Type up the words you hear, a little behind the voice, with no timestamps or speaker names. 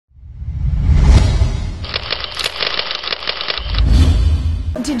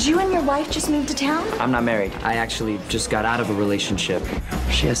Did you and your wife just move to town? I'm not married. I actually just got out of a relationship.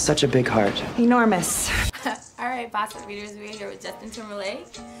 She has such a big heart. Enormous. All right, Bossip readers, we're here with Justin Timberlake.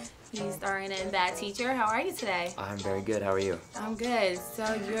 He's starring in Bad Teacher. How are you today? I'm very good. How are you? I'm good. So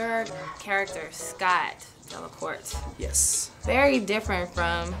your character, Scott Delacorte. Yes. Very different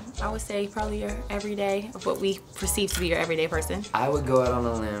from, I would say, probably your everyday, of what we perceive to be your everyday person. I would go out on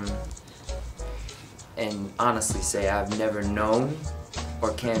a limb and honestly say I've never known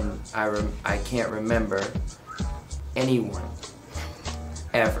or I can't remember anyone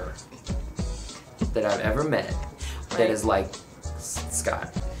ever that I've ever met that is like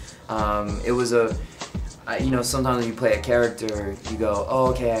Scott. It was you know, sometimes when you play a character, you go,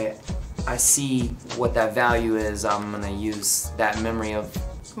 oh, okay, I see what that value is. I'm gonna use that memory of,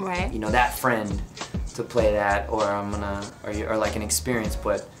 you know, that friend to play that, or I'm gonna, or like an experience.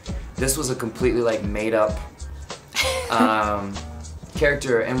 But this was a completely like made up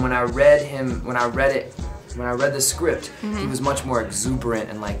character. And when I read the script, he was much more exuberant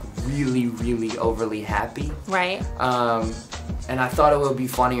and like really, really overly happy. Right. And I thought it would be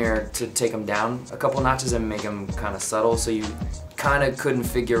funnier to take him down a couple notches and make him kind of subtle, so you kind of couldn't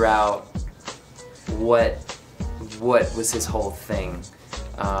figure out what was his whole thing.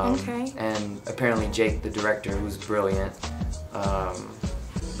 And apparently Jake, the director, who's brilliant,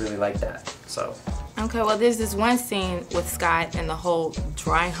 really liked that. So. Okay, well, there's this one scene with Scott and the whole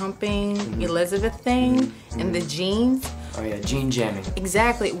dry humping Elizabeth thing and the jeans. Oh yeah, jean jamming.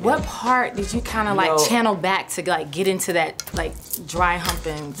 Exactly. Yeah. What part did you kind of like channel back to like get into that like dry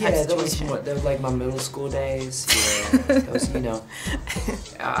humping type situation? That was like my middle school days. Yeah, that was, you know.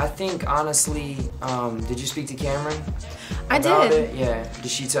 I think honestly, did you speak to Cameron? I did. It? Yeah.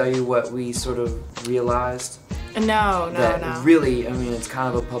 Did she tell you what we sort of realized? No. Really, I mean, it's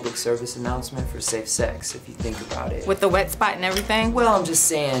kind of a public service announcement for safe sex, if you think about it. With the wet spot and everything? Well, I'm just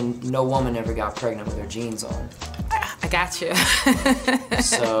saying, no woman ever got pregnant with her jeans on. I got you.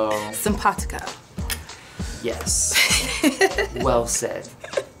 So. Simpatico. Yes. Well said.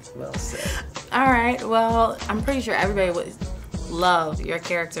 Well said. All right, well, I'm pretty sure everybody would love your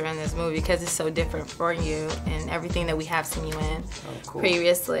character in this movie because it's so different for you and everything that we have seen you in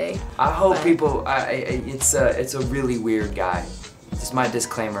previously. I hope people, it's a really weird guy. Just my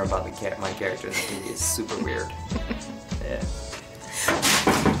disclaimer about my character in the movie is super weird. Yeah.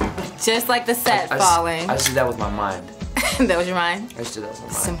 Just like the set falling. I just did that with my mind. That was your mind? I just did that with my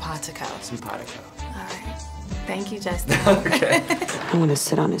mind. Simpatico. Simpatico. All right. Thank you, Justin. Okay. I'm gonna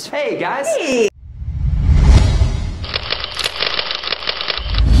sit on his. Hey, guys. Hey.